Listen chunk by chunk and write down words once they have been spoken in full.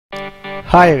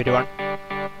Hi everyone,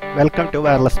 welcome to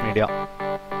wireless media.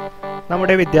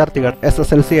 നമ്മുടെ വിദ്യാർത്ഥികൾ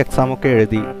SSLC എക്സാമൊക്കെ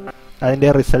എഴുതി അതിൻ്റെ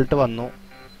റിസൾട്ട് വന്നു.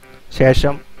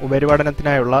 ശേഷം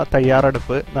ഉപരിപഠനത്തിനായുള്ള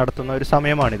തയ്യാറെടുപ്പ് നടത്തുന്ന ഒരു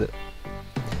സമയമാണിത്.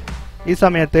 ഈ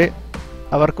സമയത്ത്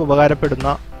അവർക്ക് ഉപകാരപ്പെടുന്ന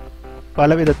പല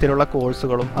വിധത്തിലുള്ള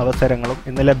കോഴ്സുകളും അവസരങ്ങളും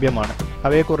ഇന്ന് ലഭ്യമാണ്.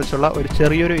 അവയെക്കുറിച്ചുള്ള ഒരു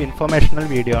ചെറിയൊരു ഇൻഫർമേഷണൽ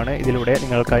വീഡിയോ ആണ് ഇതിലൂടെ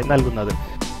നിങ്ങൾക്കായി നൽകുന്നത്.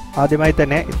 ആദ്യമായി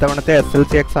തന്നെ ഇത്തവണത്തെ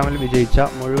SSLC എക്സാമിൽ വിജയിച്ച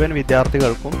മുഴുവൻ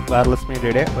വിദ്യാർത്ഥികൾക്കും വയർലെസ്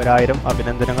മീഡിയയുടെ 1000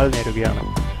 അഭിനന്ദനങ്ങൾ നേരുകയാണ്.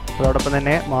 അതോടൊപ്പം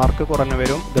തന്നെ മാർക്ക്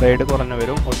കുറഞ്ഞവരും ഗ്രേഡ്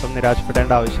കുറഞ്ഞവരും ഒട്ടും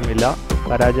നിരാശപ്പെടേണ്ട ആവശ്യമില്ല.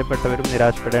 പരാജയപ്പെട്ടവരും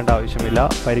നിരാശപ്പെടേണ്ട ആവശ്യമില്ല.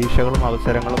 പരീക്ഷകളും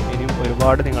അവസരങ്ങളും ഇനിയും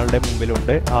ഒരുപാട് നിങ്ങളുടെ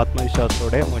മുമ്പിലുണ്ട്.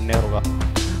 ആത്മവിശ്വാസത്തോടെ മുന്നേറുക.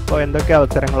 അപ്പോൾ എന്തൊക്കെ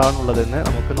അവസരങ്ങളാണുള്ളതെന്ന്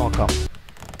നമുക്ക് നോക്കാം.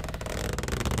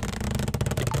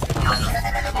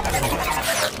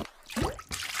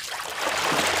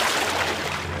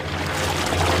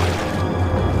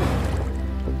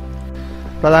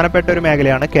 പ്രധാനപ്പെട്ട ഒരു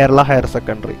മേഖലയാണ് Kerala higher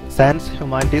secondary. Science,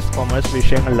 humanities, commerce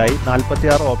വിഷയങ്ങളിലായി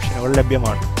 46 ഓപ്ഷനുകൾ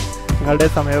ലഭ്യമാണ്. നിങ്ങളുടെ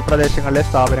സമീപപ്രദേശങ്ങളിലെ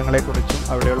സ്ഥാപനങ്ങളെക്കുറിച്ചും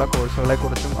അവിടെയുള്ള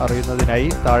കോഴ്സുകളെക്കുറിച്ചും അറിയുന്നതിനായി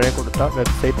താഴെ കൊടുത്ത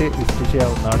വെബ്സൈറ്റ് വിസിറ്റ്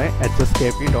ചെയ്യാവുന്നതാണ്.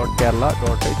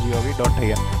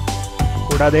 hsk.kerala.gov.in.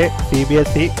 കൂടാതെ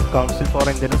CBSE, council for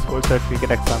Indian school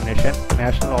certificate examination,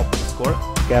 national open school,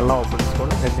 Kerala open school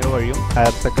എന്നിവ വഴിയും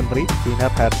higher secondary,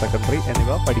 senior higher secondary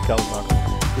എന്നിവ പഠിക്കാവുന്നതാണ്.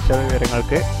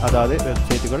 വിശദവിവരങ്ങൾക്ക് അതാത്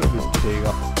വെബ്സൈറ്റുകൾ വിസിറ്റ് ചെയ്യുക.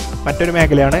 മറ്റൊരു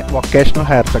മേഖലയാണ് വൊക്കേഷണൽ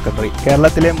ഹയർ സെക്കൻഡറി.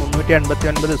 കേരളത്തിലെ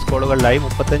 389 സ്കൂളുകളിലായി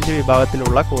 35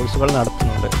 വിഭാഗത്തിലുള്ള കോഴ്സുകൾ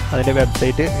നടത്തുന്നുണ്ട്. അതിൻ്റെ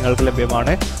വെബ്സൈറ്റ് നിങ്ങൾക്ക്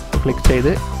ലഭ്യമാണ്. ക്ലിക്ക്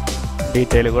ചെയ്ത്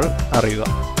ഡീറ്റെയിലുകൾ അറിയുക.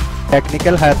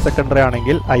 ടെക്നിക്കൽ ഹയർ സെക്കൻഡറി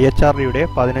ആണെങ്കിൽ IHRDയുടെ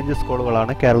 15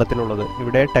 സ്കൂളുകളാണ് കേരളത്തിലുള്ളത്.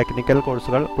 ഇവിടെ ടെക്നിക്കൽ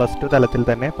കോഴ്സുകൾ +2 തലത്തിൽ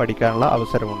തന്നെ പഠിക്കാനുള്ള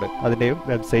അവസരമുണ്ട്. അതിൻ്റെയും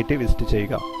വെബ്സൈറ്റ് വിസിറ്റ്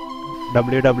ചെയ്യുക.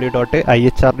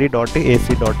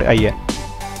 www.ihrd.ac.in.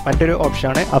 മറ്റൊരു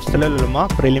ഓപ്ഷനാണ് അഫ്സൽ ഉലമ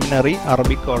പ്രിലിമിനറി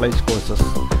അറബിക് കോളേജ് കോഴ്സസ്.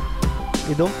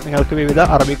 ഇതും നിങ്ങൾക്ക് വിവിധ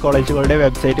അറബിക് കോളേജുകളുടെ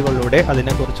വെബ്സൈറ്റുകളിലൂടെ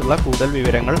അതിനെക്കുറിച്ചുള്ള കൂടുതൽ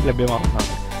വിവരങ്ങൾ ലഭ്യമാകുന്നതാണ്.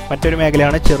 മറ്റൊരു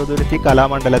മേഖലയാണ് ചെറുതുരുത്തി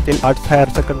കലാമണ്ഡലത്തിൽ ആർട്സ് ഹയർ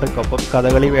സെക്കൻഡറിക്കൊപ്പം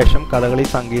കഥകളി വേഷം, കഥകളി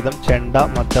സംഗീതം, ചെണ്ട,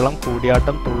 മദ്ദളം,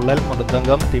 കൂടിയാട്ടം, തുള്ളൽ,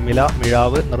 മൃദംഗം, തിമില,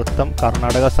 മിഴാവ്, നൃത്തം,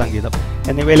 കർണാടക സംഗീതം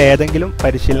എന്നിവയിൽ ഏതെങ്കിലും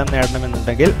പരിശീലനം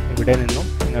നേടണമെന്നുണ്ടെങ്കിൽ ഇവിടെ നിന്നും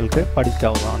നിങ്ങൾക്ക്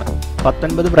പഠിക്കാവുന്നതാണ്.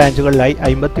 19 ബ്രാഞ്ചുകളിലായി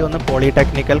 51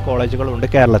 പോളിടെക്നിക്കൽ കോളേജുകളുണ്ട്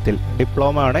കേരളത്തിൽ.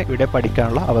 ഡിപ്ലോമ ആണ് ഇവിടെ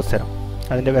പഠിക്കാനുള്ള അവസരം.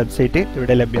 അതിൻ്റെ വെബ്സൈറ്റ്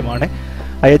ഇവിടെ ലഭ്യമാണ്.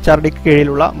 IHRDക്ക്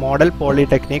കീഴിലുള്ള മോഡൽ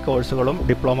പോളിടെക്നിക് കോഴ്സുകളും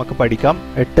ഡിപ്ലോമയ്ക്ക് പഠിക്കാം.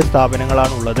 8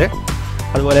 സ്ഥാപനങ്ങളാണുള്ളത്.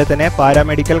 അതുപോലെ തന്നെ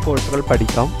പാരാമെഡിക്കൽ കോഴ്സുകൾ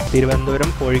പഠിക്കാം. തിരുവനന്തപുരം,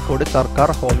 കോഴിക്കോട് സർക്കാർ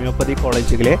ഹോമിയോപ്പതി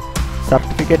കോളേജുകളിലെ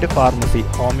സർട്ടിഫിക്കറ്റ് ഫാർമസി,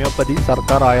 ഹോമിയോപ്പതി,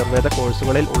 സർക്കാർ ആയുർവേദ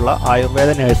കോഴ്സുകളിൽ ഉള്ള Ayurveda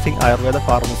nursing, Ayurveda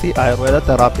pharmacy, Ayurveda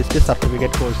therapist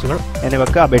certificate കോഴ്സുകൾ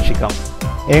എന്നിവയ്ക്ക് അപേക്ഷിക്കാം.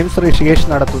 എയിംസ് ഋഷികേഷ്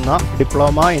നടത്തുന്ന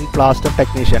ഡിപ്ലോമ ഇൻ പ്ലാസ്റ്റർ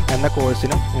ടെക്നീഷ്യൻ എന്ന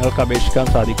കോഴ്സിനും നിങ്ങൾക്ക് അപേക്ഷിക്കാൻ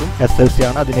സാധിക്കും. SSLC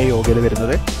ആണ് അതിൻ്റെ യോഗ്യത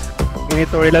വരുന്നത്. ഇനി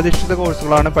തൊഴിലധിഷ്ഠിത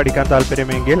കോഴ്സുകളാണ് പഠിക്കാൻ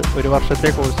താല്പര്യമെങ്കിൽ 1 വർഷത്തെ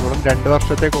കോഴ്സുകളും 2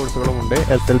 വർഷത്തെ കോഴ്സുകളും ഉണ്ട്.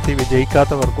 SSLC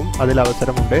വിജയിക്കാത്തവർക്കും അതിൽ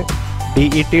അവസരമുണ്ട്.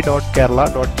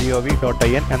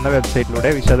 det.kerala.gov.in എന്ന വെബ്സൈറ്റിലൂടെ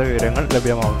വിശദവിവരങ്ങൾ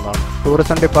ലഭ്യമാവുന്നതാണ്.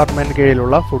 ടൂറിസം ഡിപ്പാർട്ട്മെന്റ്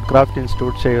കീഴിലുള്ള ഫുഡ് ക്രാഫ്റ്റ്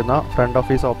ഇൻസ്റ്റിറ്റ്യൂട്ട് ചെയ്യുന്ന front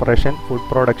office operation, food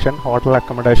production, hotel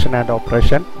accommodation and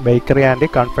operation, bakery and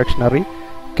confectionery,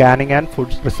 Canning and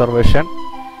food reservation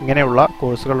ഇങ്ങനെയുള്ള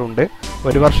കോഴ്സുകളുണ്ട്.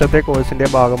 1 വർഷത്തെ കോഴ്സിൻ്റെ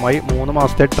ഭാഗമായി 3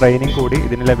 മാസത്തെ ട്രെയിനിങ് കൂടി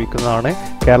ഇതിന് ലഭിക്കുന്നതാണ്.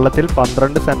 കേരളത്തിൽ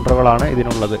 12 സെൻറ്ററുകളാണ്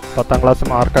ഇതിനുള്ളത്. 10ാം ക്ലാസ്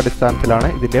മാർക്ക് അടിസ്ഥാനത്തിലാണ്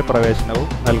ഇതിൻ്റെ പ്രവേശനവും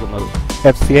നൽകുന്നത്.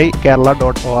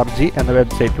 fci.kerala.org എന്ന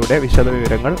വെബ്സൈറ്റിലൂടെ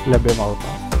വിശദവിവരങ്ങൾ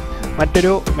ലഭ്യമാകുന്നതാണ്.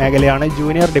 മറ്റൊരു മേഖലയാണ്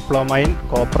junior diploma in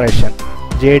cooperation,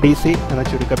 JDC എന്ന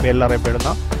ചുരുക്കപ്പേരിൽ അറിയപ്പെടുന്ന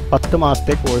 10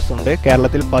 മാസത്തെ കോഴ്സുണ്ട്.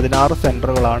 കേരളത്തിൽ 16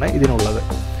 സെൻറ്ററുകളാണ് ഇതിനുള്ളത്.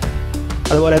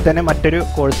 അതുപോലെ തന്നെ മറ്റൊരു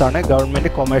കോഴ്സാണ് ഗവൺമെൻറ്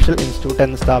കൊമേഴ്ഷ്യൽ ഇൻസ്റ്റിറ്റ്യൂട്ട്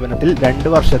എന്ന സ്ഥാപനത്തിൽ 2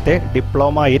 വർഷത്തെ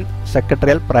ഡിപ്ലോമ ഇൻ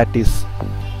സെക്രട്ടറിയൽ പ്രാക്ടീസ്.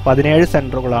 17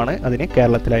 സെൻറ്ററുകളാണ് അതിന്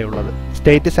കേരളത്തിലായി ഉള്ളത്.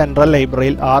 സ്റ്റേറ്റ് സെൻട്രൽ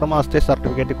ലൈബ്രറിയിൽ 6 മാസത്തെ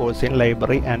certificate course in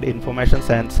library and information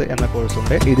science എന്ന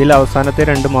കോഴ്സുണ്ട്. ഇതിൽ അവസാനത്തെ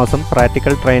 2 മാസം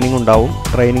പ്രാക്ടിക്കൽ ട്രെയിനിങ് ഉണ്ടാവും.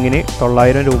 ട്രെയിനിങ്ങിന്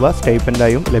 900 രൂപ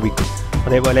സ്റ്റൈപ്പൻഡായും ലഭിക്കും.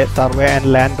 അതേപോലെ survey and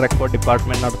land record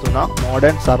department നടത്തുന്ന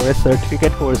മോഡേൺ സർവേ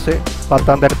സർട്ടിഫിക്കറ്റ് കോഴ്സ്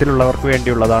 10ാം തരത്തിലുള്ളവർക്ക്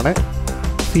വേണ്ടിയുള്ളതാണ്.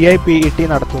 CIPET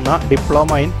നടത്തുന്ന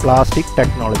ഡിപ്ലോമ ഇൻ പ്ലാസ്റ്റിക്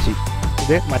ടെക്നോളജി,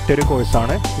 ഇത് മറ്റൊരു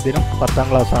കോഴ്സാണ്. ഇതിനും 10ാം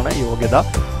ക്ലാസ്സാണ് യോഗ്യത.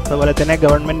 അതുപോലെ തന്നെ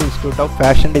government institute of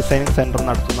fashion designing centre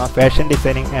നടത്തുന്ന fashion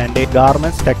designing and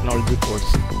garments technology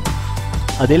course,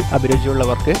 അതിൽ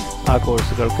അഭിരുചിയുള്ളവർക്ക് ആ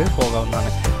കോഴ്സുകൾക്ക്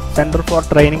പോകാവുന്നതാണ്. സെൻറ്റർ ഫോർ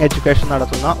ട്രെയിനിങ് എഡ്യൂക്കേഷൻ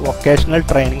നടത്തുന്ന വൊക്കേഷണൽ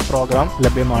ട്രെയിനിങ് പ്രോഗ്രാം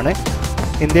ലഭ്യമാണ്.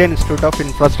 Indian institute of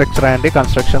infrastructure and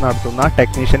construction നടത്തുന്ന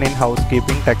technician in house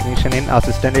keeping, technician in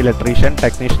assistant electrician,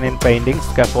 technician in painting,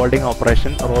 scaffolding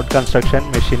operation, road construction,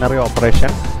 machinery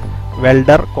operation,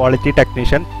 welder, quality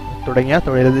technician തുടങ്ങിയ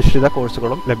തൊഴിലധിഷ്ഠിത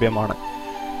കോഴ്സുകളും ലഭ്യമാണ്.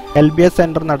 LBS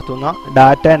centre നടത്തുന്ന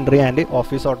data entry and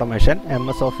office automation,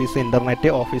 MS office, internet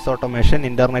office automation,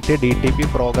 internet DTP,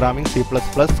 programming, C++,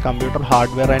 computer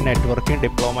hardware and networking,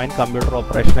 diploma in computer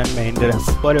operation and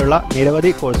maintenance പോലെയുള്ള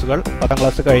നിരവധി കോഴ്സുകൾ 10ാം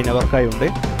class കഴിഞ്ഞവർക്കായി ഉണ്ട്.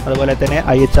 അതുപോലെ തന്നെ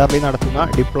IHRD നടത്തുന്ന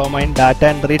diploma in data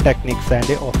entry techniques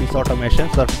and office automation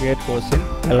certificate course in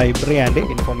library and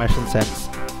information science.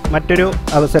 മറ്റൊരു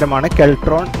അവസരമാണ്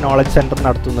Keltron knowledge centre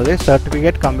നടത്തുന്നത്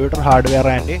certificate computer hardware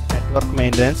and network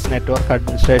maintenance, network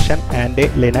administration and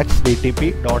Linux, DTP,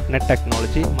 .NET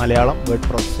technology, Malayalam, word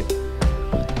processing.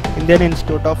 Indian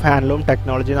institute of handloom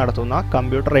technology നടത്തുന്ന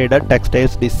computer aided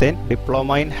textiles design, diploma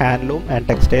in handloom and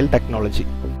textile technology.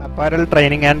 Apparel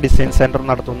training and design centre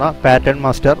നടത്തുന്ന pattern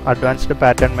master, advanced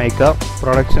pattern maker,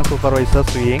 production supervisor,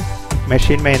 സ്വിയിങ്,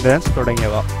 machine maintenance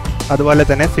തുടങ്ങിയവ. അതുപോലെ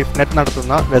തന്നെ സിഫ്നെറ്റ്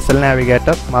നടത്തുന്ന vessel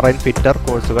navigator, marine fitter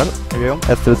കോഴ്സുകൾ ഇവയും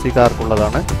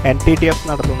SLC-കാർക്കുള്ളതാണ്. NTTF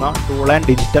നടത്തുന്ന tool and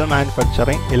digital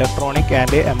manufacturing, electronic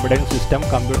and embedded system,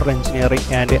 computer engineering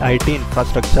and IT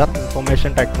infrastructure,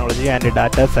 information technology and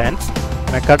data science,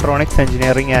 mechatronics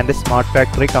engineering and smart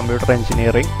factory, computer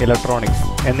engineering, electronics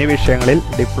എന്നീ വിഷയങ്ങളിൽ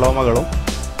ഡിപ്ലോമകളും,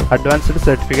 advanced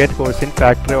certificate course in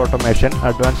factory automation,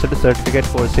 advanced certificate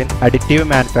course in additive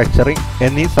manufacturing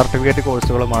എന്നീ certificate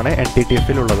കോഴ്സുകളുമാണ്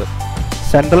NTTF-ൽ.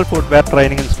 Central footwear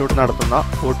training institute നടത്തുന്ന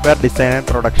footwear design and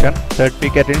production,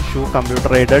 certificate in shoe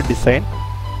computer aided design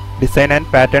and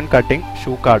pattern cutting,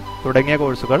 shoe card തുടങ്ങിയ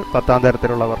കോഴ്സുകൾ 10ാം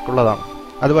തരത്തിലുള്ളവർക്കുള്ളതാണ്.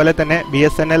 അതുപോലെ തന്നെ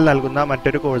BSNL നൽകുന്ന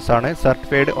മറ്റൊരു കോഴ്സാണ്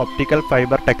certified optical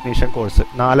fibre technician course.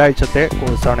 4 ആഴ്ചത്തെ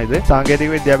കോഴ്സാണിത്. സാങ്കേതിക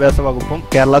വിദ്യാഭ്യാസ വകുപ്പും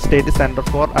Kerala state centre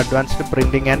for advanced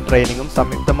printing and ട്രെയിനിങ്ങും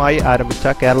സംയുക്തമായി ആരംഭിച്ച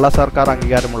കേരള സർക്കാർ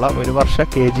അംഗീകാരമുള്ള 1 വർഷ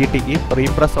KGTE pre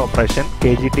press operation,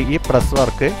 KGTE press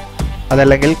work,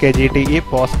 അതല്ലെങ്കിൽ KGTE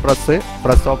post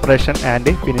press operation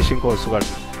and finishing കോഴ്സുകൾ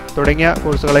തുടങ്ങിയ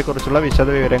കോഴ്സുകളെക്കുറിച്ചുള്ള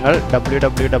വിശദവിവരങ്ങൾ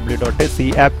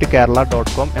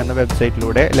www.captkerala.com എന്ന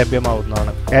വെബ്സൈറ്റിലൂടെ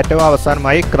ലഭ്യമാവുന്നതാണ്. ഏറ്റവും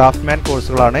അവസാനമായി ക്രാഫ്റ്റ്മാൻ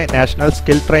കോഴ്സുകളാണ്. നാഷണൽ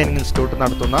സ്കിൽ ട്രെയിനിങ് ഇൻസ്റ്റിറ്റ്യൂട്ട്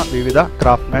നടത്തുന്ന വിവിധ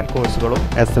ക്രാഫ്റ്റ്മാൻ കോഴ്സുകളും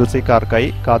SLC-കാർക്കായി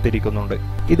കാത്തിരിക്കുന്നുണ്ട്.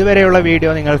 ഇതുവരെയുള്ള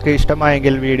വീഡിയോ നിങ്ങൾക്ക്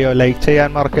ഇഷ്ടമായെങ്കിൽ വീഡിയോ ലൈക്ക് ചെയ്യാൻ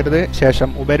മറക്കരുത്. ശേഷം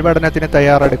ഉപരിപഠനത്തിന്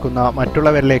തയ്യാറെടുക്കുന്ന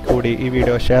മറ്റുള്ളവരിലേക്ക് കൂടി ഈ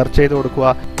വീഡിയോ ഷെയർ ചെയ്തു കൊടുക്കുക.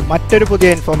 മറ്റൊരു പുതിയ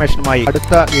ഇൻഫർമേഷനുമായി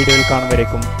അടുത്ത വീഡിയോയിൽ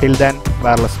കാണുമ്പോഴേക്കും ടിൽ ദെൻ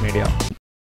വയർലെസ് മീഡിയ.